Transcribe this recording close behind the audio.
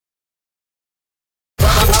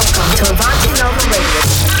to Avanti Nova Radio.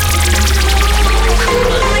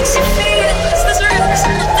 Makes you feel this real,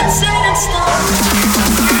 something set in stone.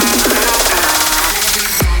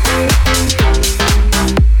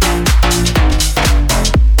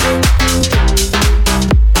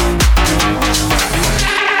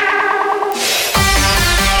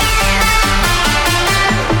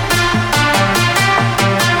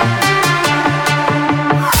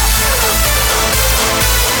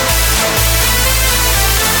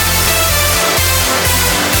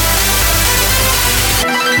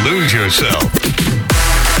 Lose yourself.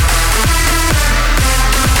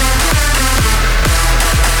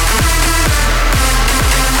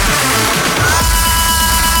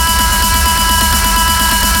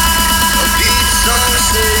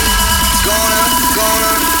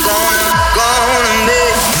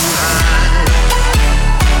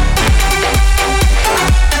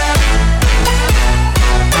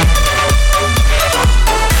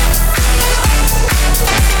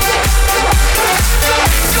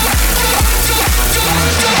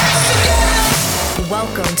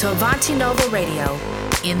 Welcome to Avanti Nova Radio.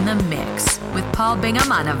 In the Mix with Paul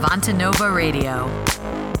Bingham on Avanti Nova Radio.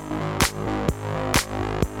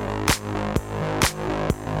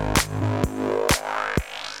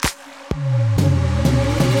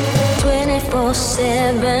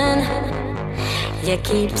 You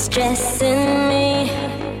keep stressing me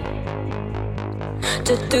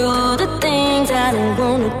to do the things I don't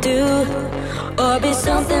wanna do, or be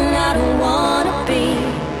something I don't wanna be.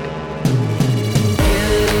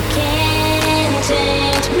 You can't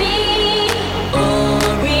change me or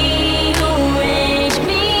rearrange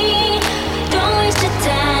me. Don't waste your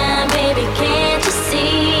time, baby, can't you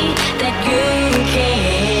see that you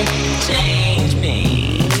can't change me?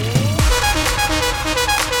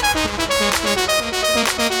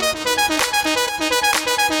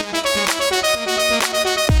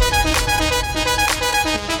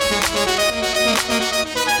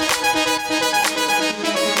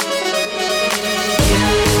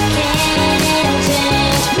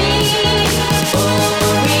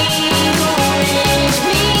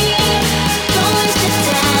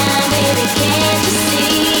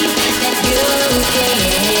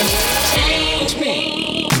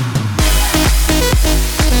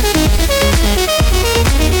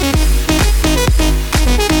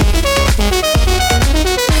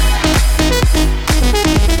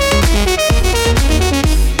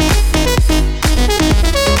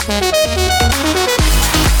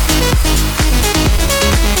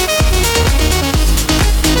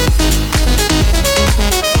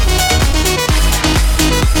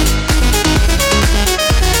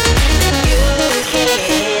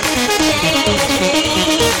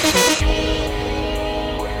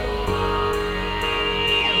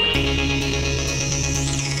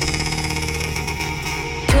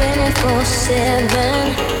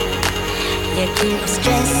 You keep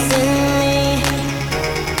stressing me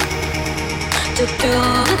to do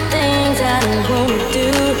the things I don't wanna do,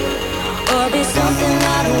 or be something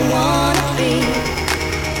I don't wanna be.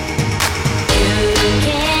 You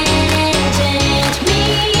can't change me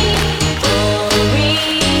or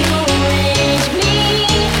rearrange me.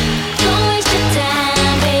 Don't waste your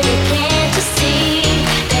time, baby, can't you see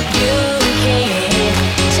that you can't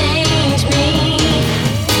change me?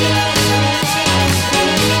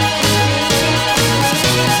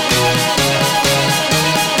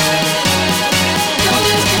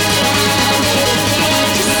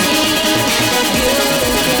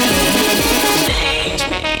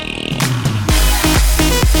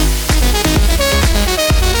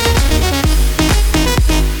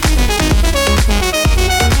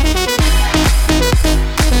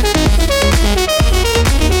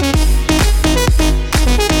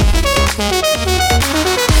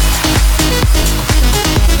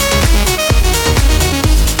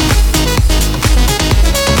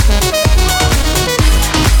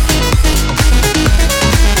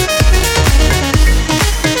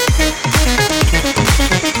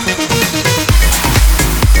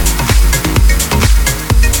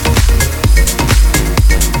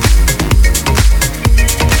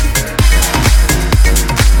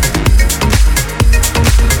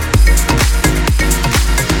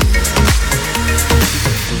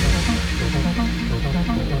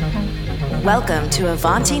 Welcome to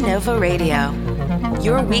Avanti Nova Radio,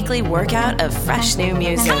 your weekly workout of fresh new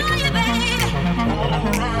music.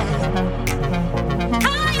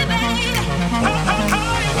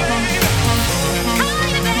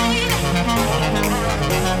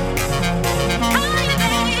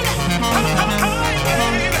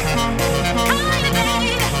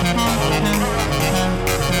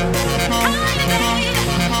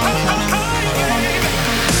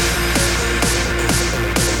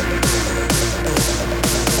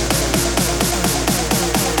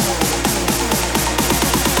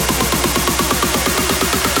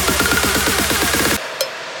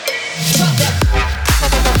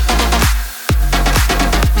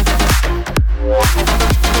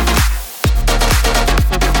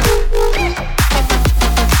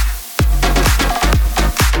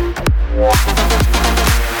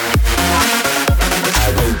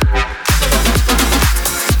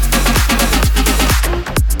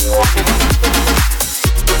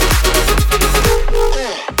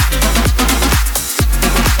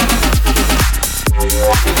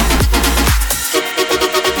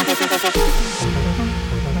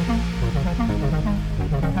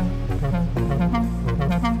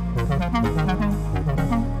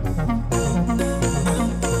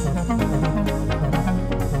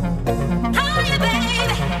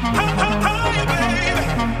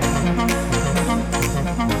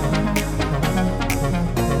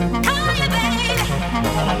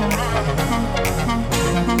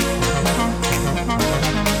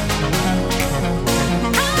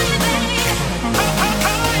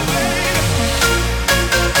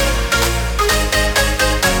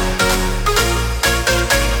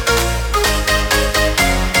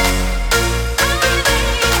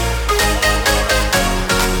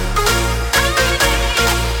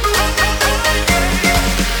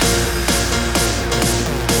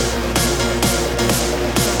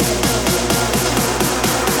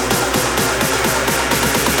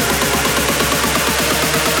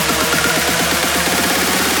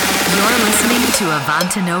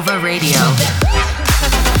 Avantanova Radio.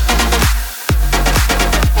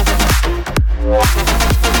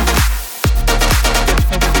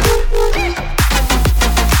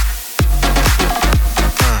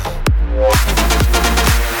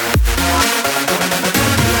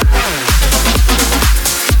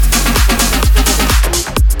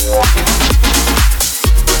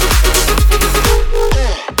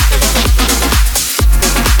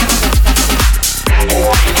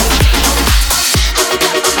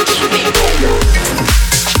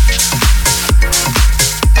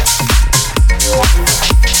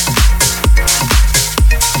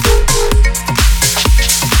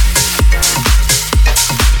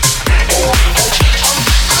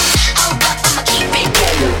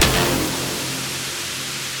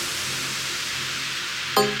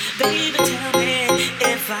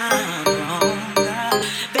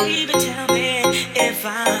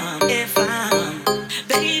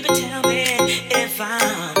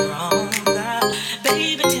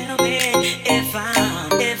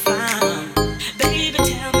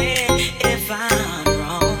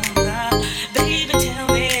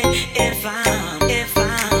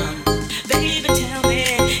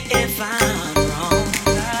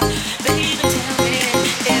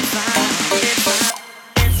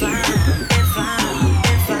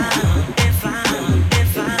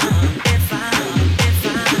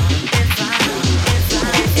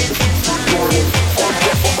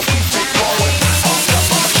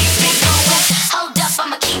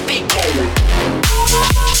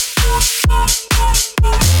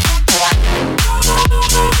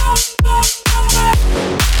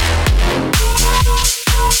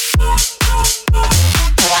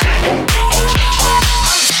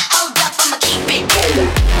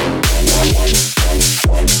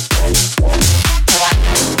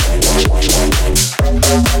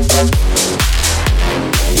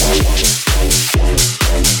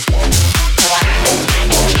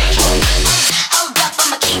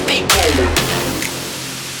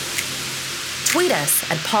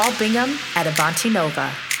 Paul Bingham at Avantanova.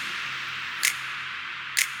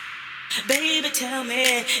 Baby, tell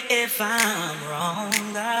me if I'm wrong.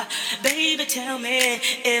 Baby, tell me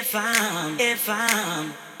if I'm.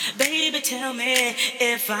 Baby, tell me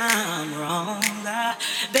if I'm wrong.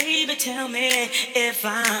 Baby, tell me if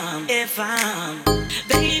I'm.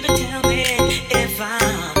 Baby, tell me if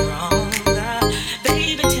I'm wrong.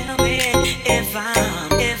 Baby, tell me if I'm.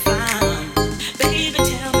 Baby,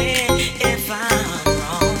 tell me if I'm.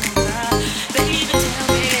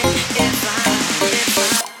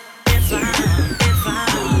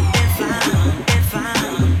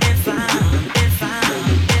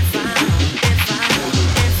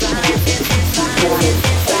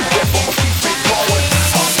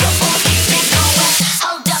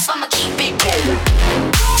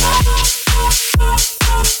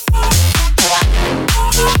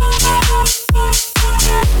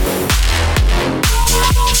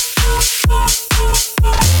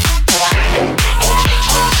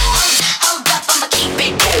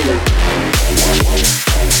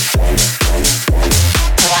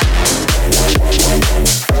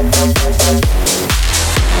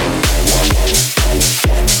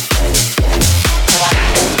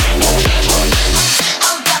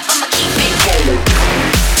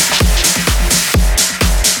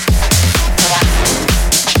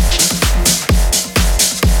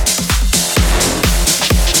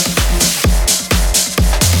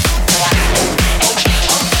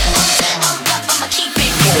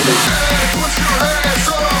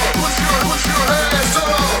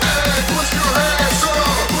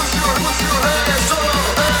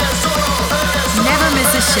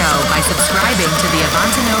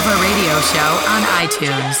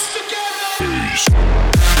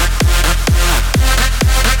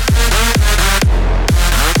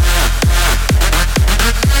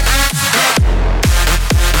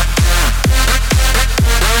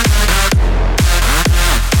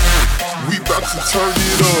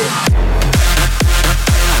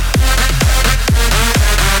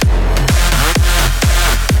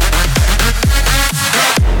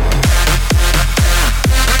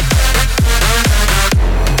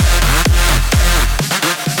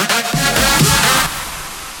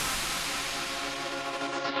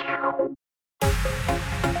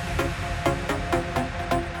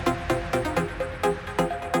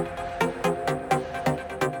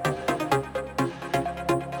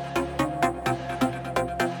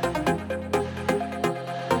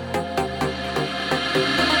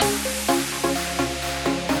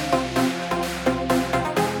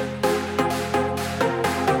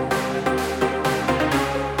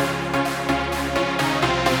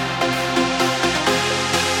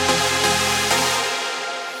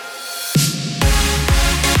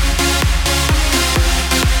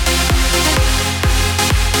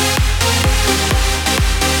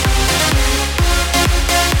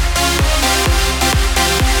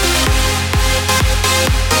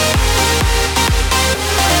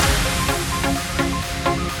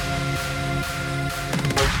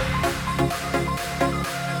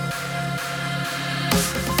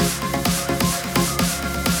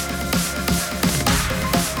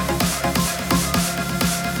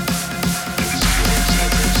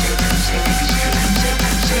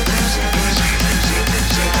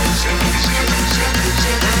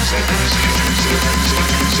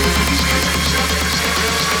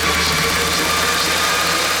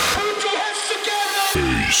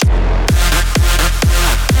 bass.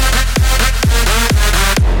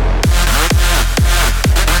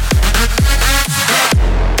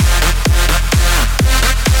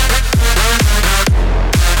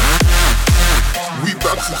 We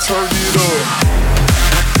about to turn it up.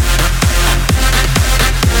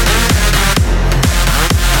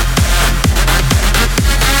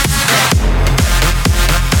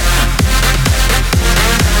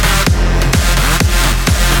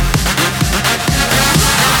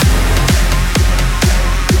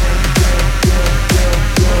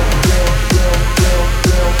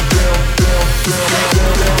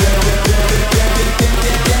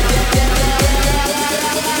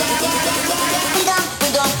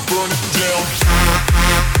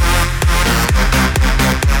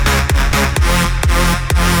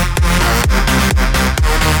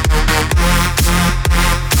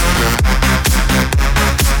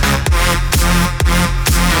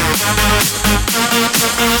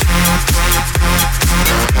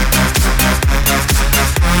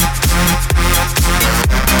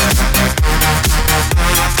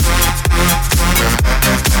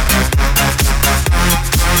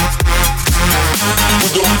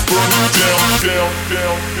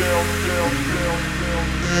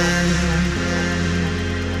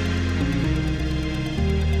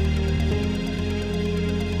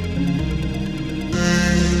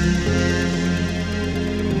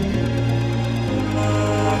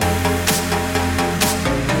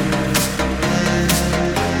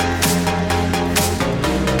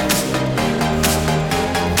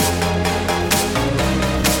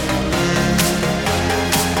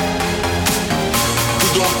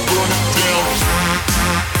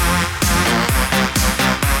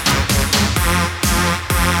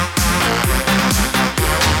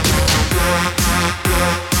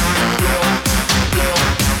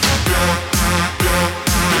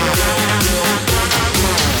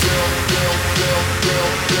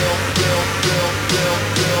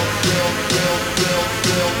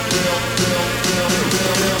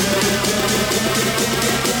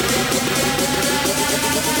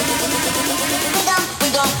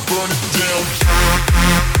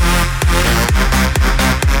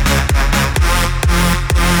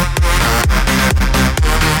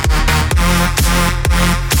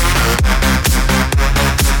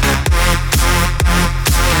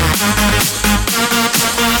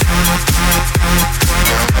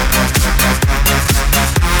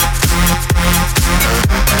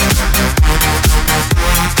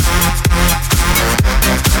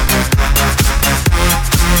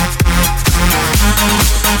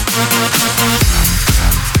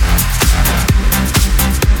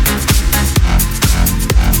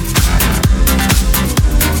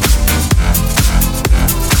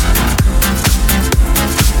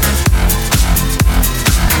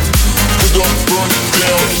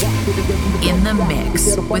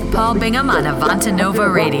 Paul Bingham on Avanta Nova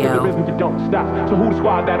Radio. You don't stop. So who the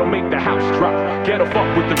squad that'll make the house drop? Get a fuck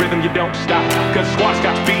with the rhythm, you don't stop. Cause the squad's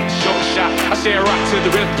got beat, show shot. I say rock to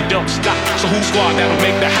the rhythm, you don't stop. So who's squad that'll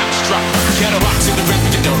make the house drop? Get a rock to the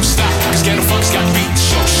rhythm, you don't stop. Cause get a fuck's got beat,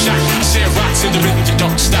 show shot. I say rock to the rhythm, you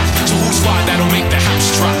don't stop. So who's squad that'll make the house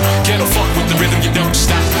drop? Get a fuck with the rhythm, you don't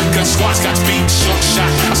stop. Cause the squad's got beat, show shot.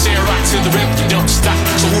 I say rock to the rhythm, you don't stop.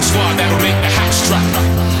 So who's squad that'll make the house drop?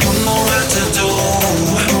 You know what to do.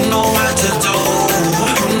 You know what to do.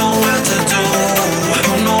 You know what to do.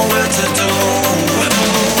 You know what to do.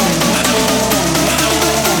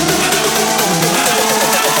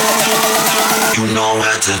 You know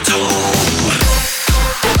what to do.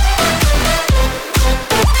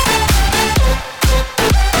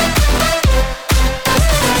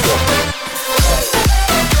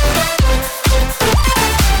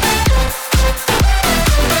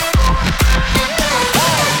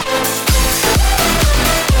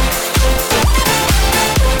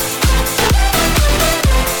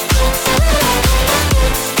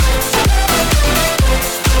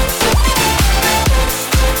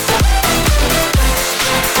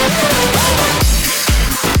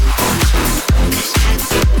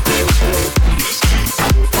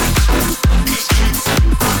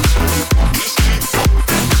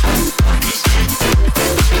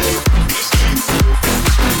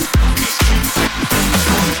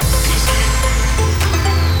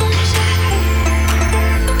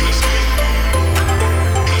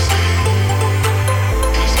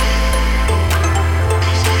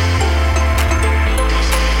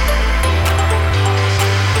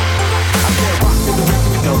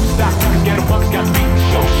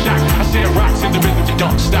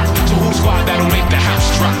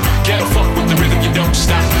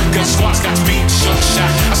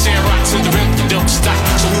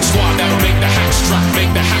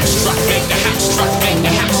 Make the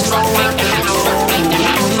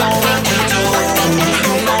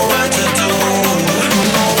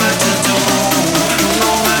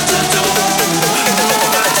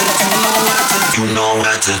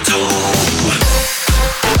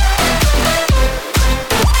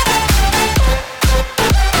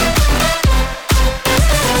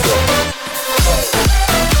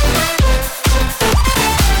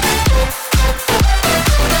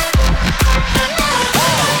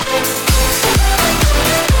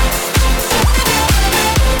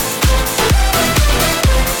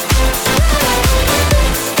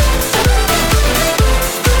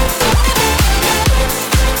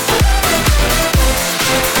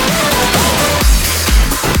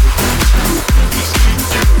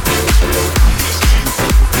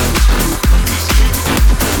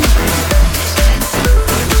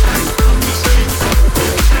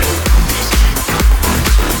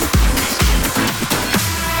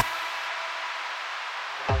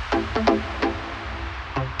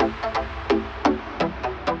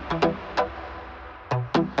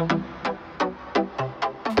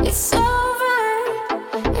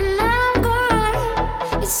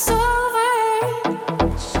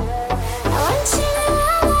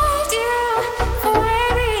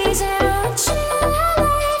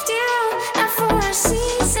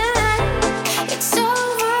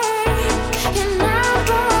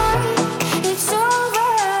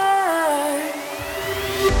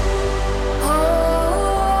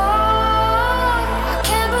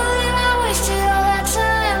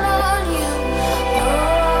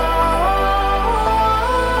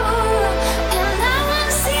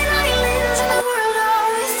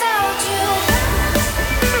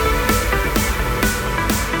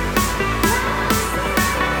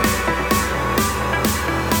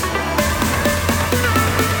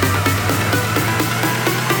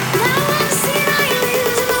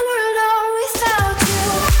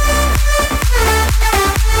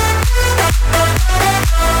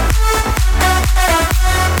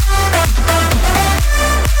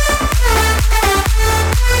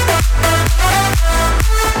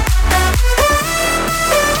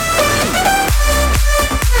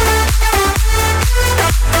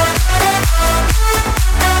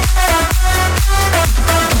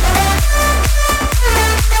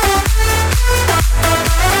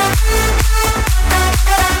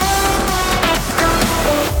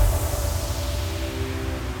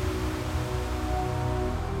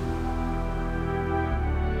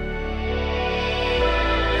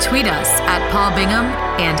Tweet us at Paul Bingham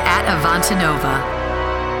and at Avantanova.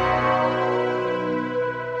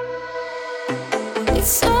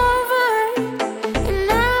 It's over,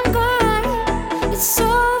 and I'm gone. It's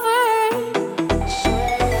over.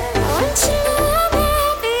 I want you to know,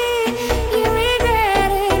 baby, you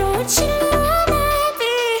regret it. I want you to know,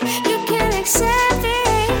 baby, you can't accept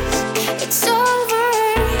it. It's over,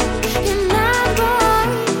 and I'm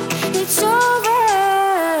gone. It's over.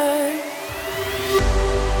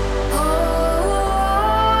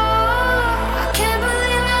 I can't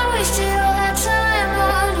believe I wasted all that time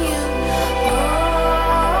on you.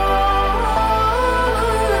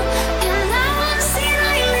 And now I'm seeing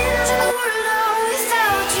islands in the world all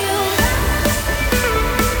without you.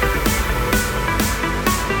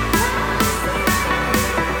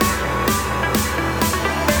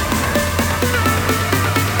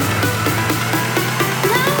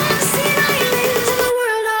 Now I'm seeing islands in the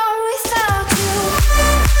world all without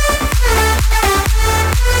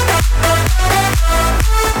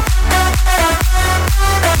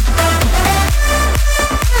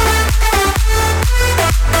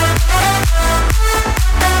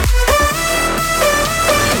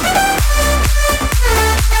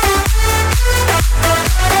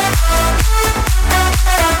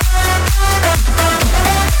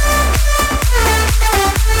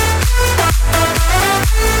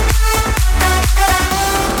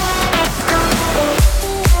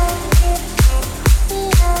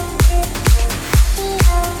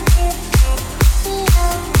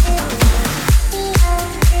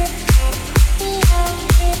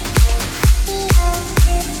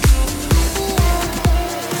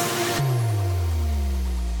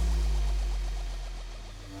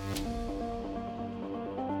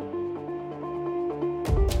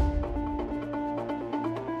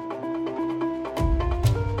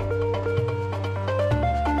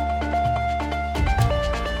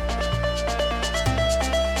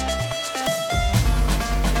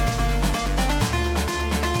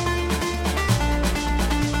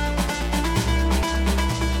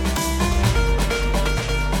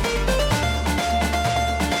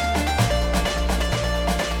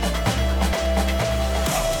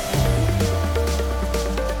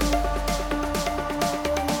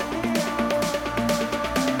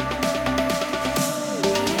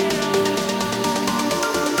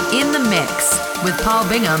In the Mix with Paul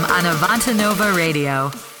Bingham on Avantanova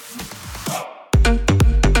Radio.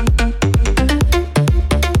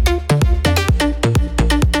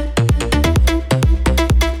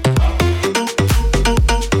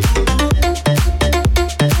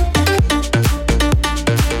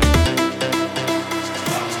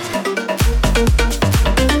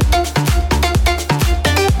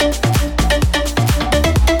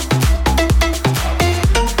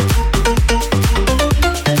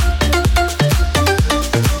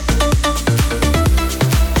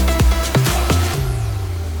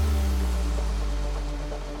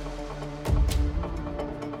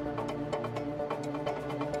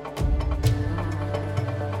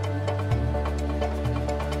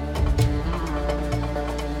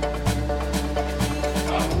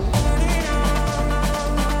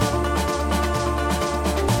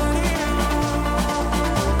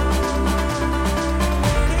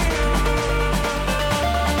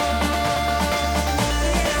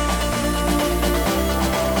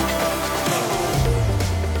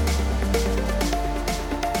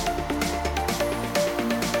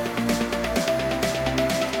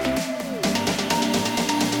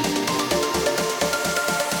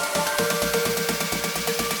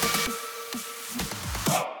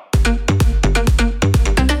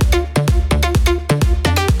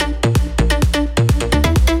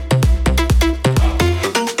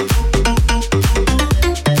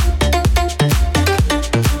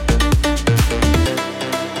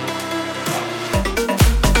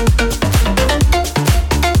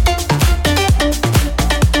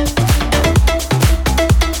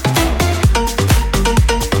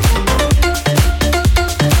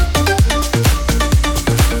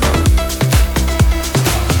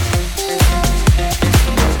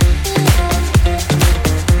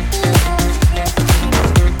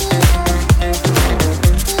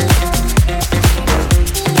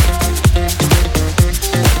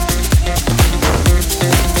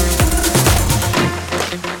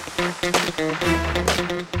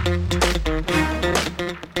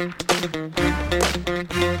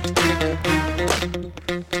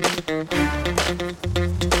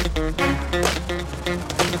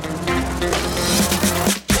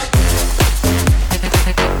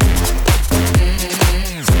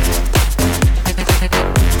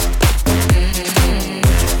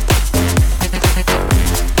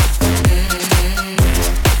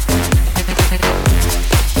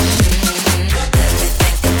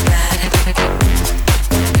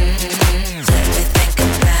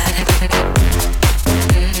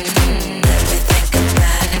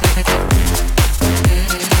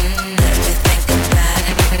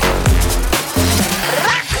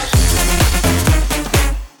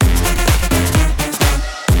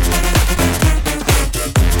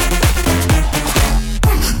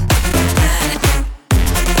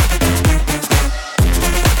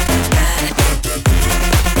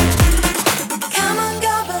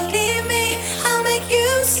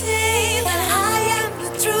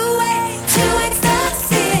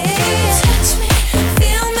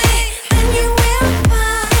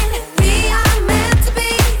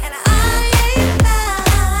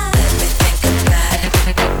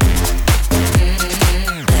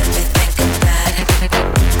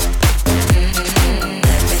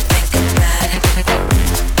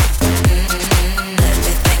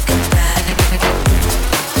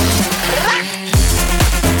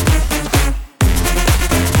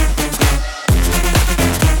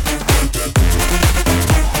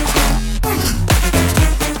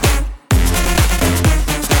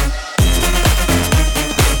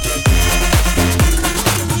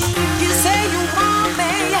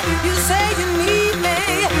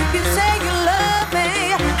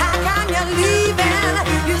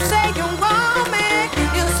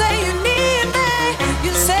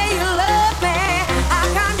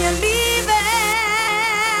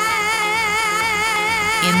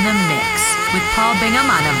 Paul Bingham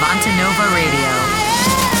on Avanta Nova Radio.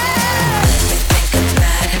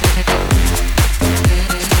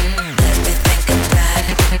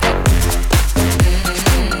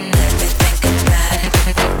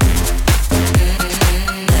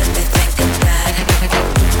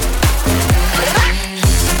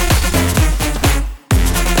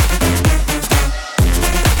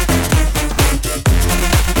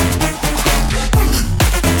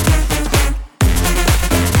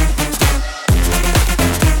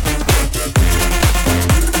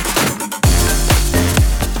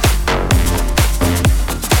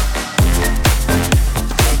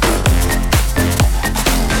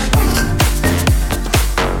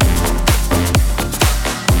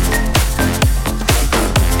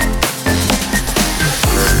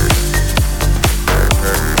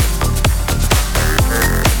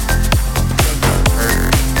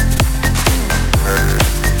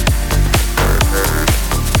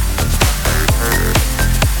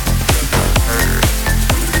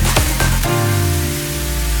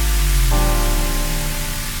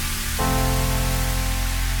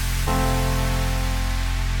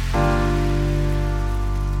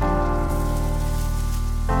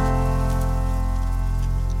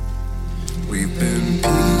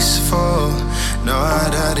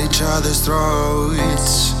 Other's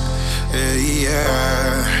throats.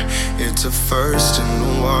 Yeah, it's a first in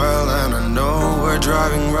a while, and I know we're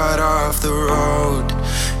driving right off the road.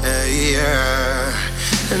 Yeah,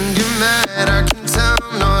 and you're mad, I can tell,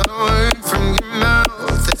 not a word from your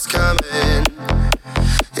mouth. It's coming,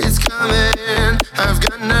 it's coming. I've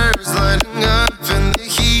got nerves lighting up and the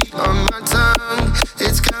heat on my tongue.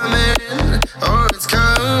 It's coming, oh, it's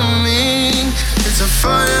coming. It's a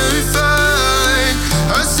fire fight.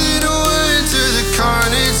 I say the word to the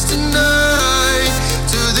carnage tonight,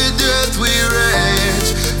 to the death we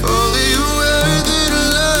rage. Only word that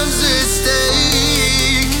love's at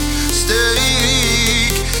stake,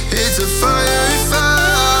 stake. It's a fire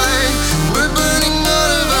fight. We're burning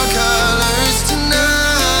all of our colors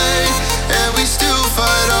tonight, and we still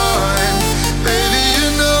fight on.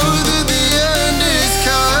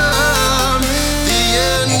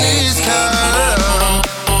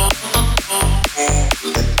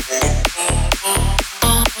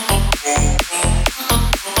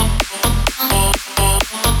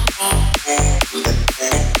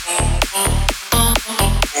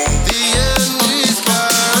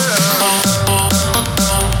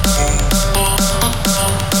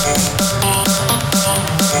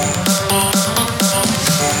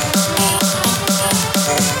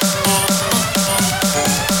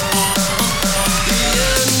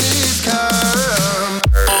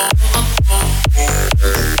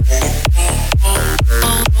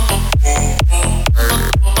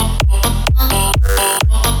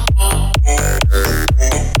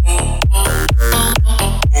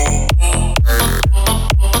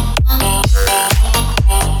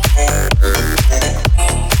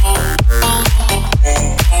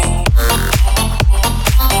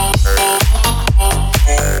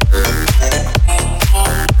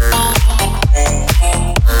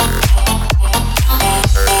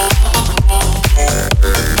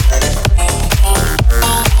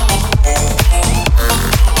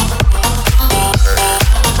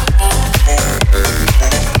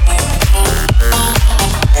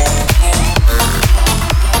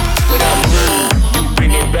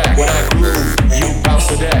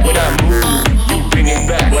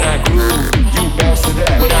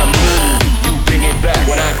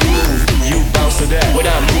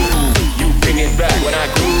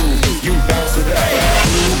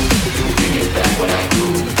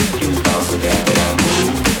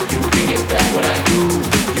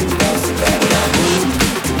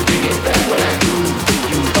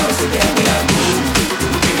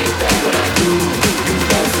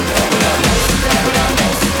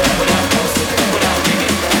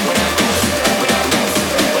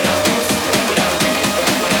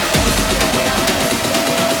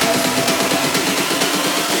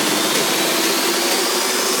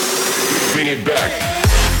 it back.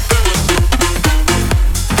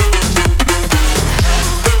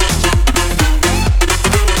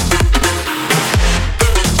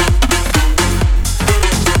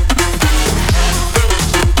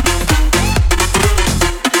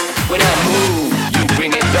 When I move, you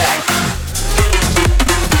bring it back.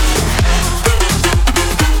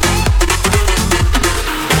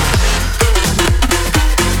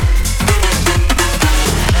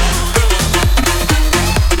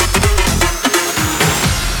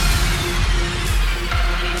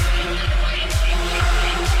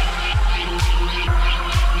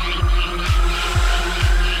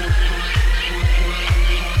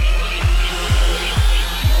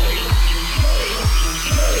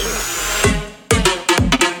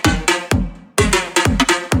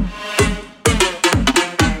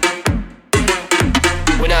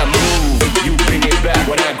 When I move, you bring it back.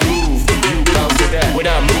 When I groove, you bounce to that. When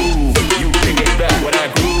I move, you bring it back. When I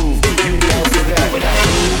groove, you bounce to that. When I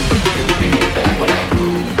move, you bring it back. When I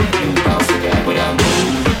groove, you bounce to that. When I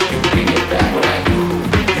move, you bring it back. When I groove,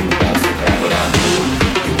 you bounce to that. When I move,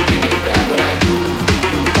 you bring it back. When I groove,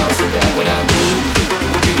 you bounce to that. When I move, you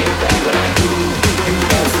bring it back. When I groove, you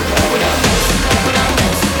bounce to that. When I bounce to that. When I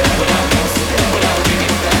bounce to that. When I bounce to that. When I bring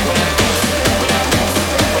it back. When I bounce to that. When I bounce to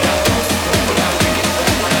that. When I bounce to that. When I bring it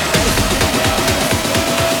back. When I bounce to that.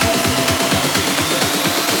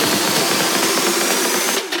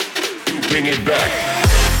 Bring it back.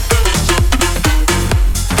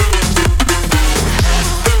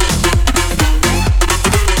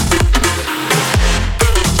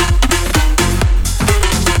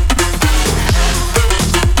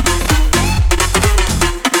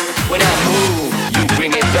 When I move, you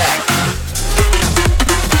bring it back.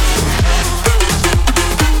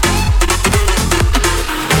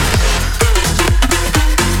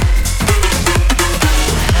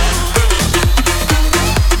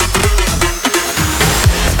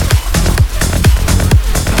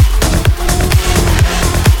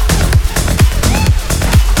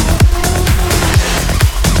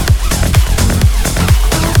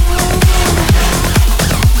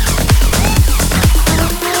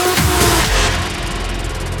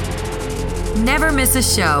 Never miss a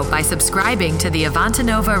show by subscribing to the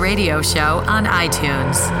Avantanova Radio Show on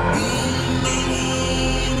iTunes.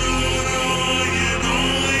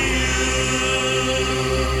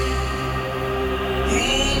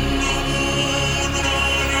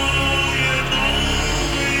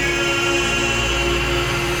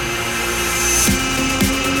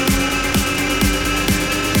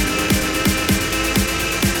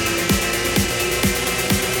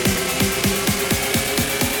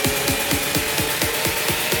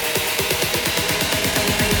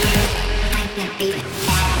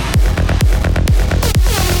 Beat.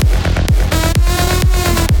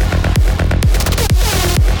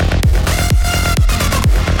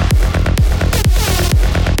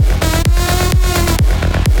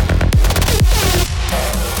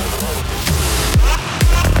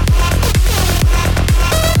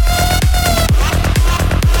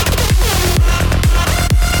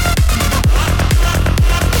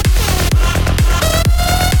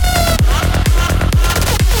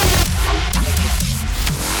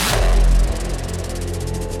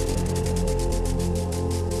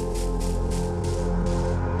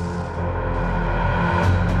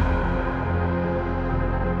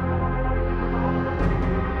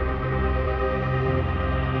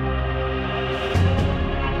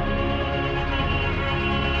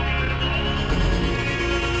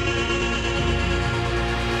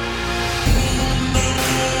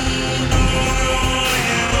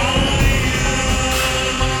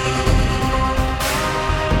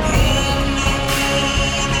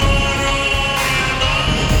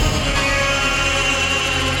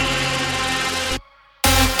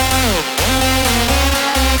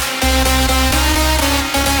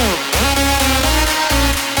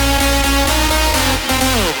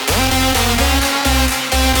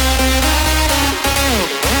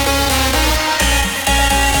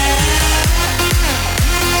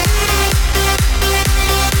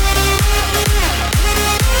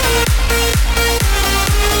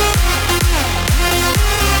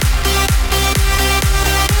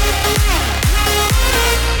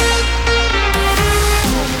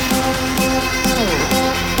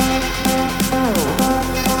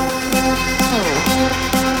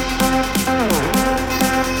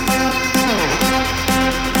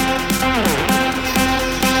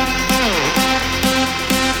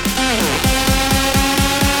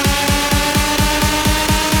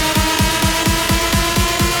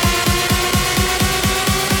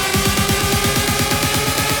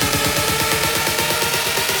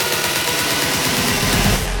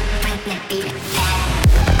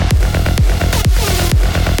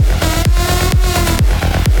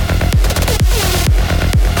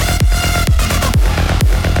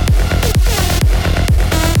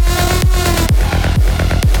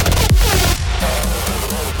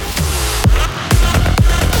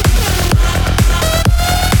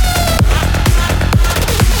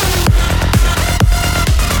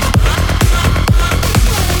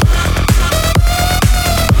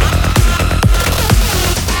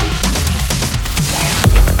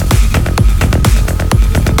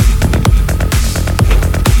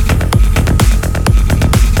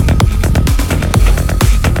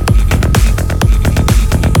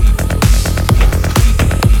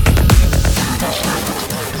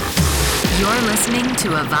 to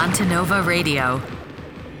Avantanova Radio.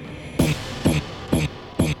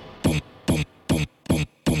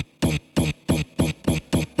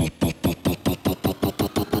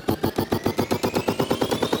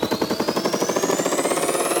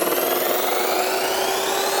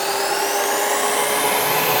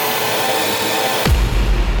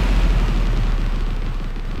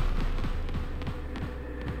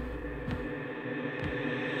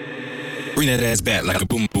 Bring that ass back like a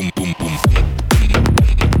boom, boom, boom, boom.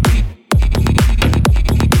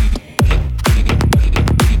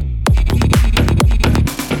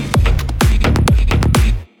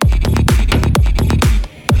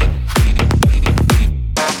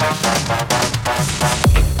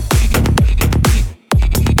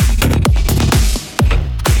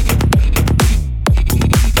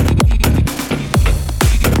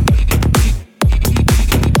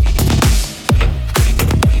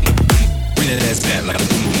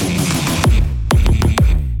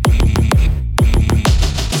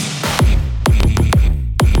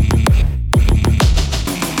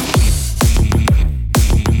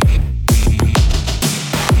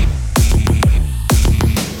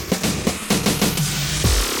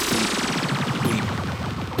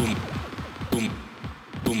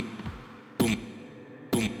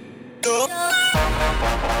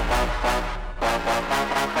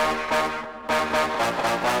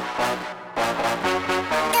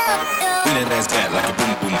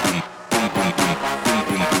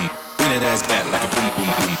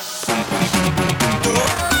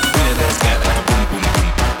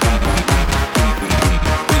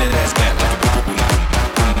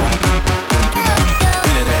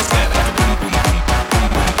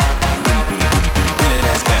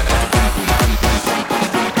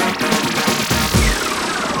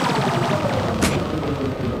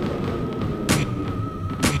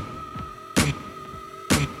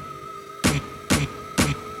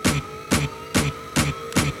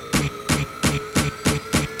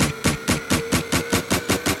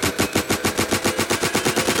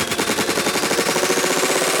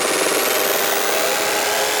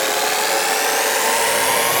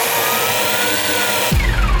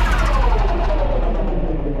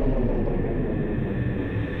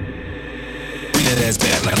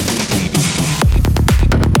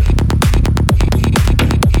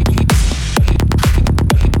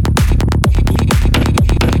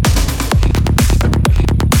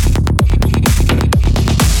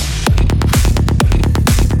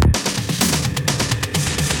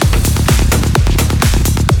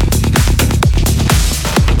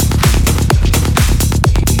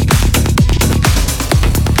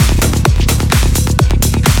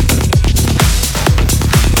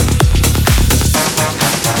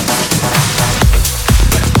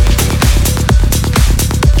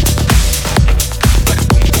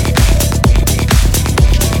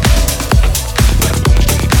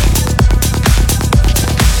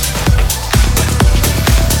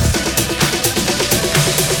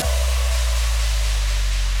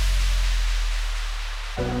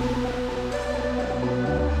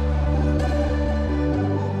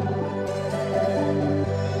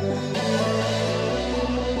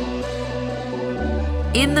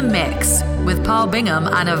 In the Mix with Paul Bingham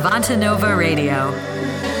on Avantanova Radio.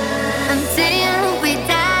 Until we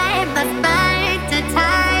die, must find the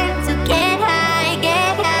time to get high,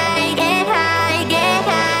 get high, get high, get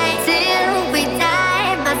high. Till we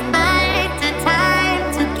die, must find the time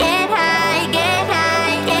to get high, get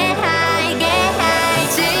high, get high, get high.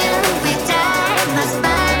 Till we die, must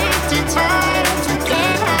find the time to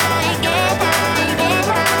get high, get high, get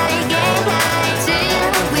high, get high.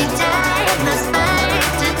 Till we die, must find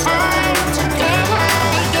the time to get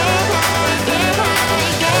high, get high, get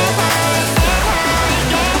high, get high.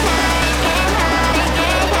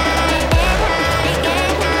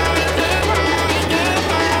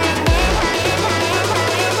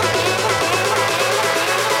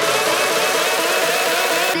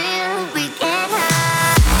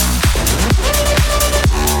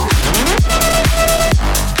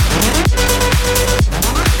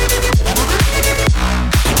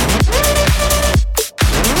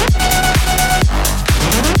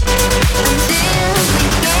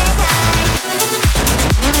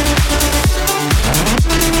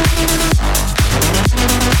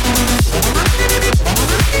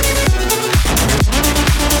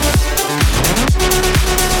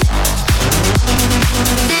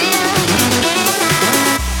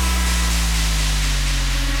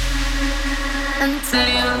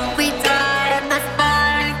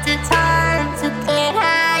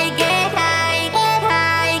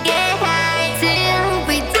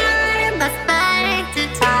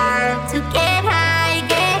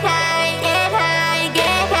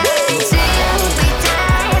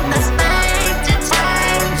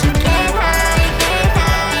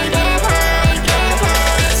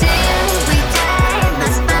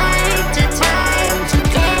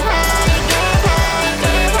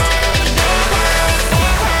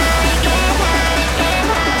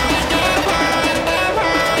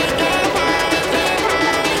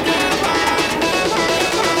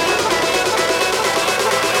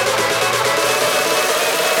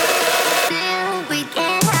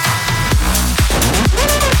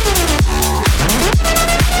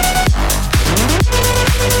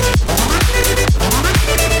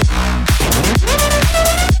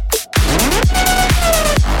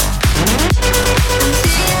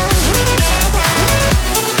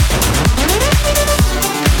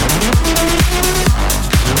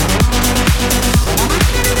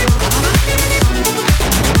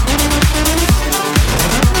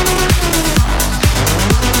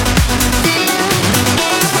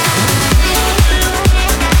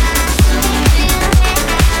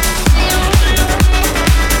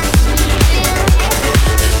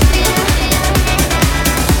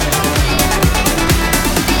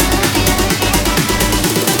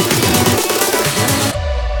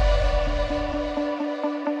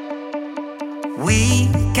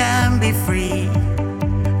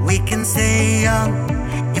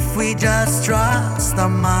 we just trust our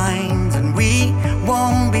minds and we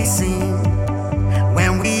won't be seen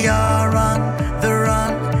when we are on the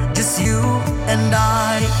run, just you and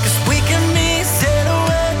I. 'Cause we can be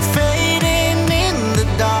silhouettes fading in the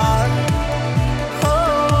dark.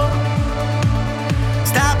 Oh,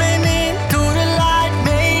 stepping into the light,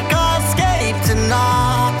 make us escape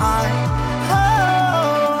tonight.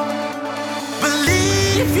 Oh,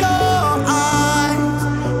 believe your eyes,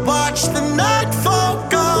 watch the nightfall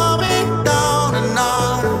coming down on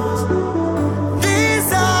us. These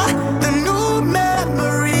are the new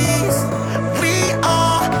memories. We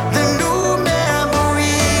are the new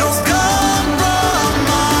memories. Don't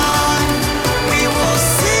compromise. We will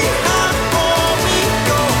see how far we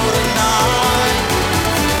go tonight.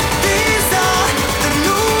 These are the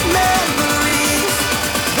new memories.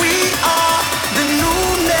 We are the new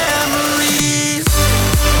memories.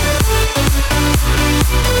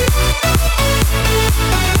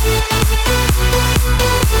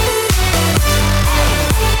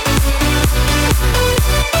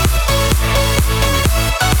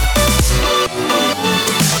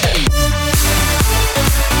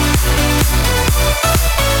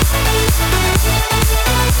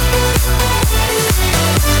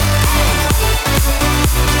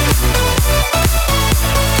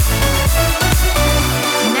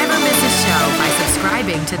 Never miss a show by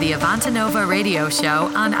subscribing to the Avantanova Radio Show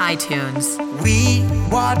on iTunes. We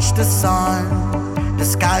watch the sun, the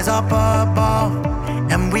skies up above,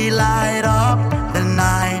 and we light up the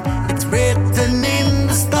night. It's written in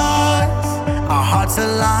the stars. Our hearts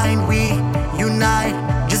align, we unite,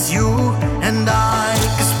 just you and I.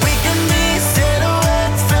 'Cause we can be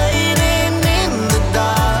silhouettes fading in the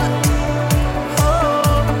dark.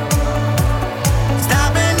 Oh,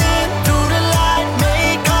 stepping into the light,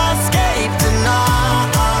 make us escape tonight.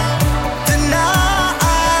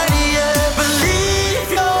 Tonight, yeah. Believe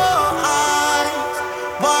your eyes,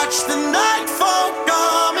 watch the nightfall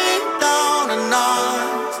coming down on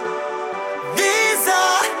us. These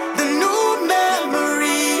are the new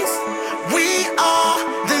memories.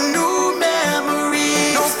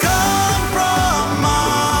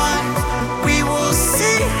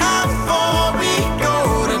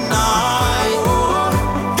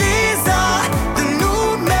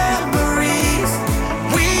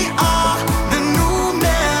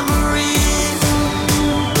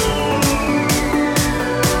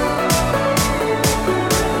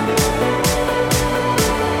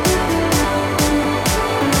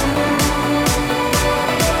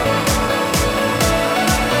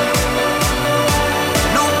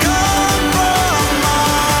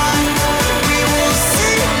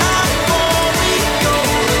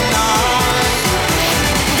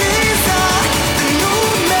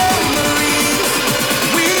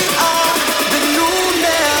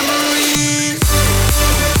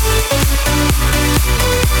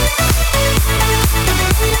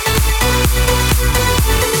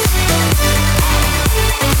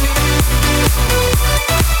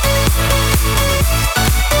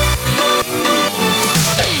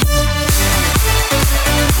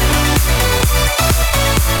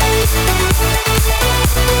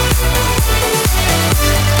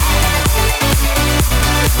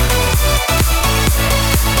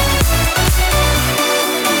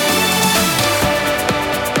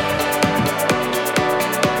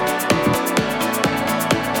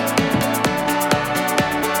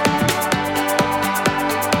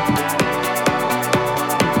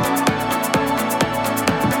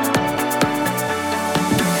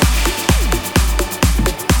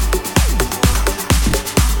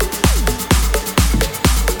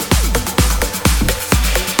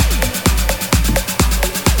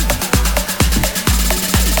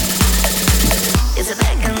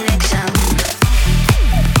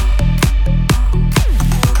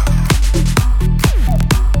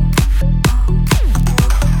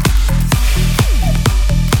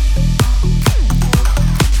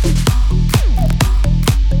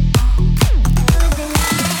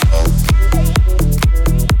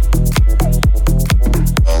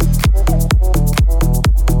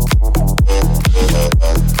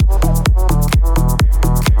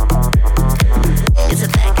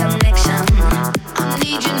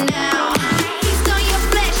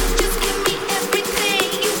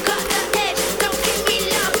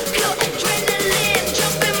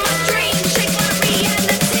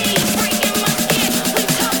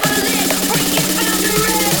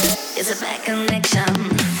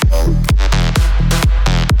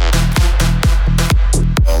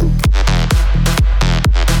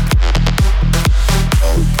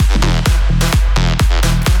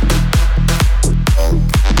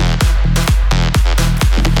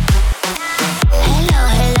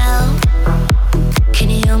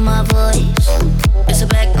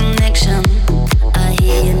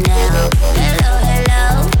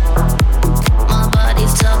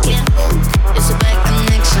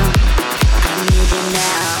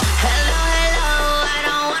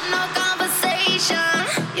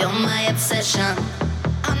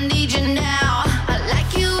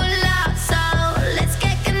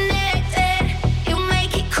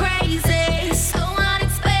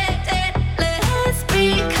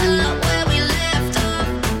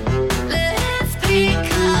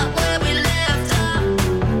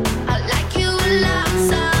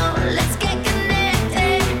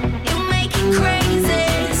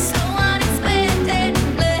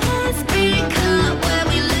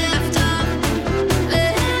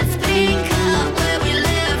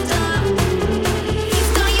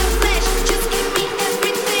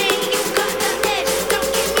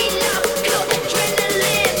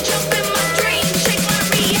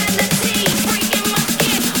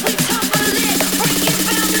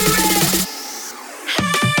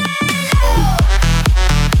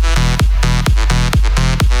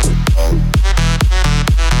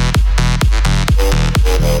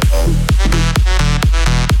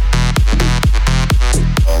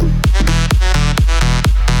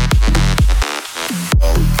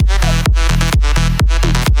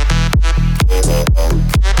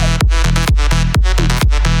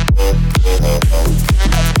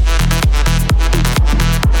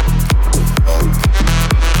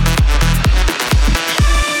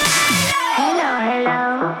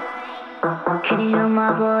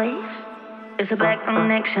 It's a bad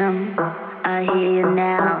connection. I hear you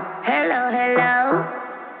now. Hello, hello.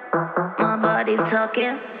 My body's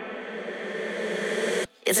talking.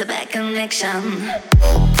 It's a bad connection.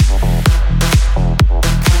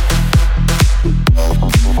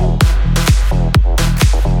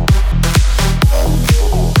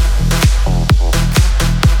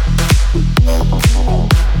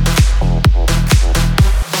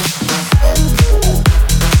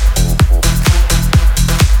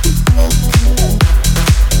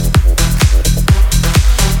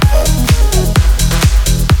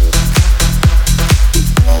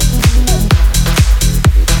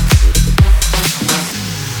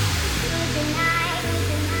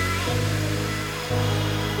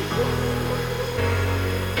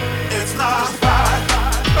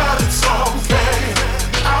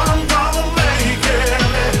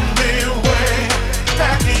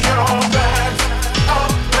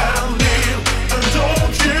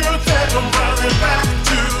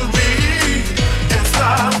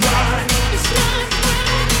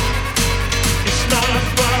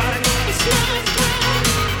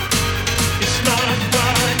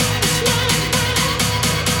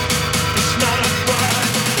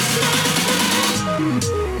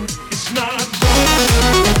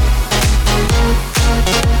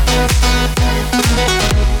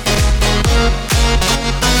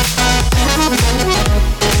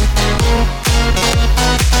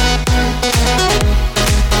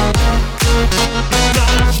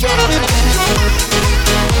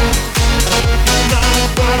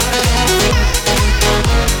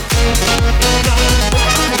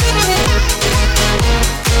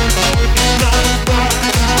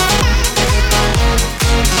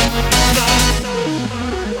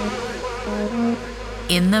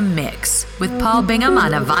 In the Mix with Paul Bingham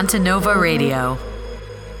on Avanta Nova Radio.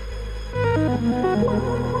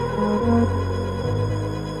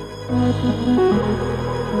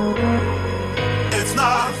 It's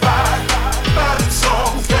not right, but it's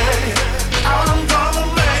okay. I'm gonna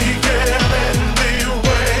make it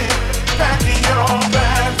anyway. Packing your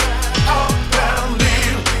bags up and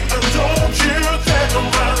leave, and don't you take them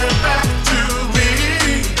running back to me.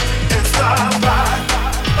 It's not right,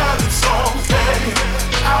 but it's okay.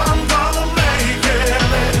 I'm gonna make it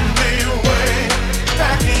anyway.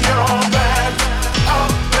 Packing your bags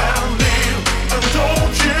up and leave, and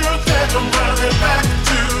don't you take them running back.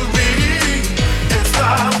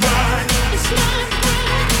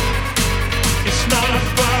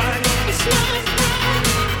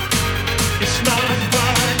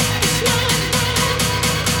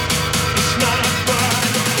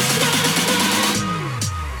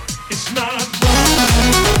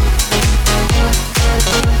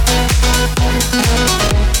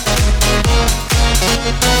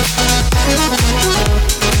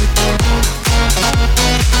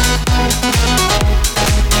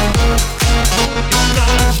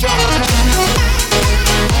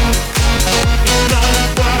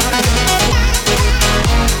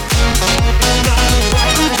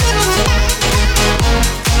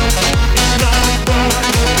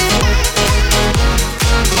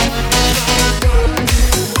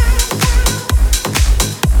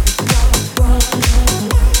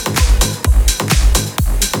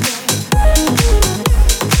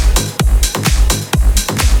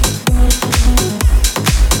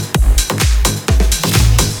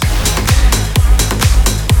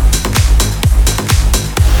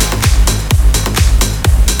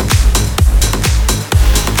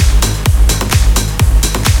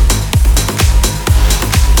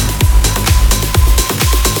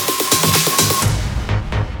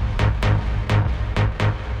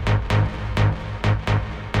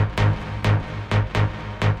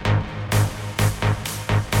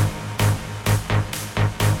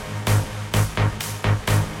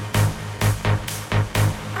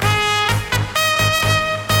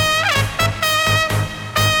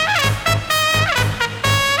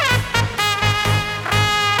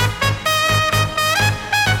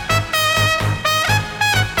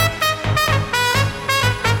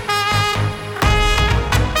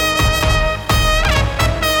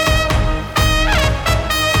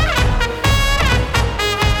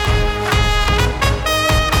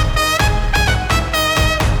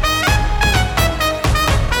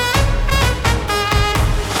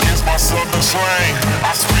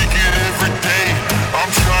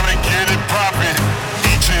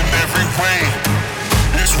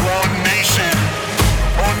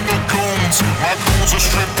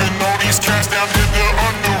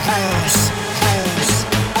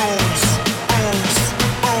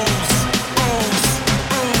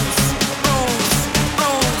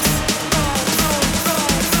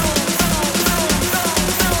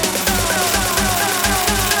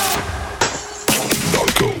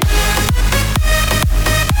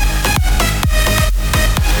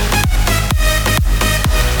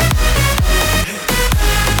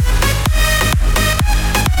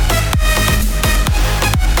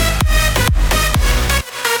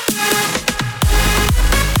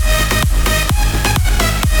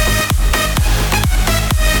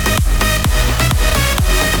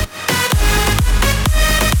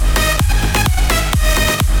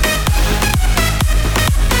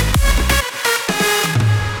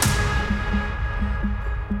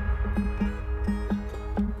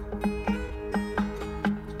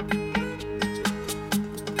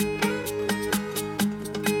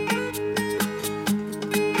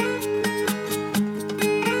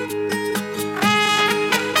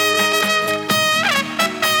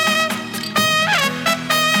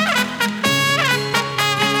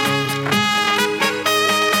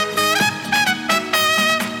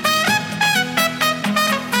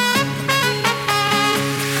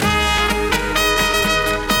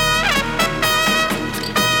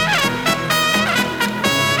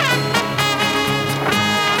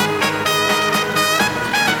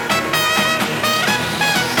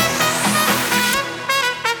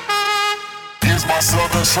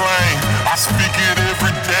 southern slang, I speak it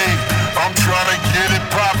every day. I'm trying to get it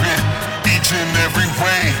poppin', each and every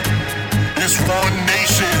way. It's one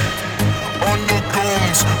nation, under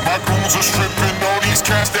goons. My goons are stripping all these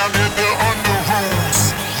cats down there, they're under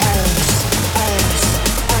rules.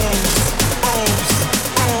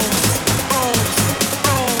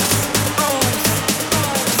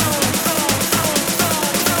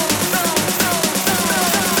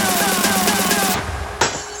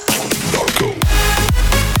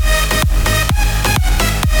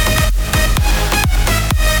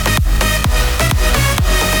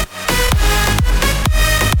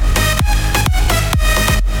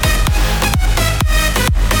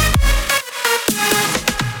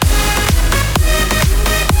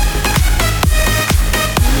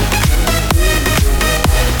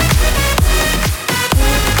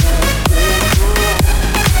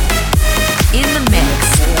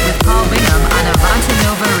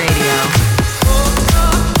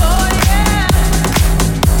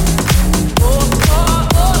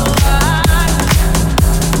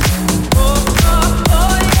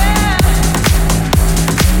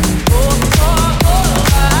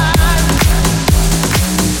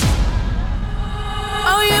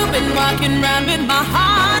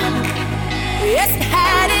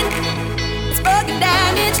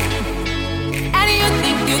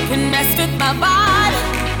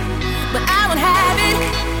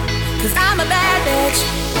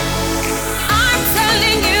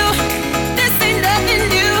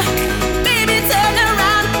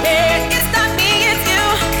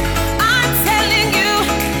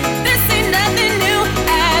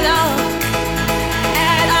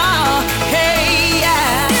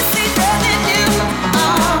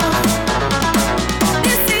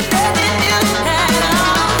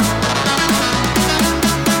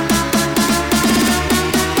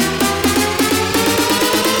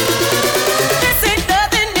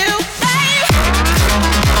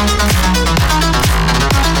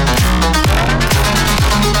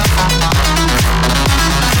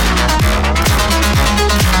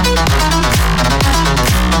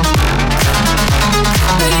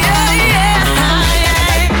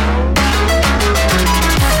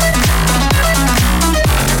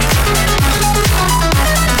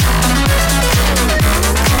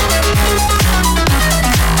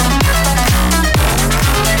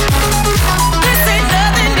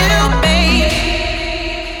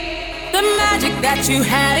 You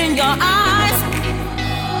had in your eyes,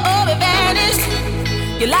 oh, it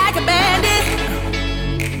vanished. You're like a bandit.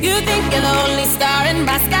 You think you're the only star in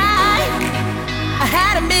my sky. I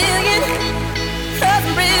had a million, 'cause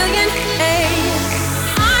I'm brilliant. Hey.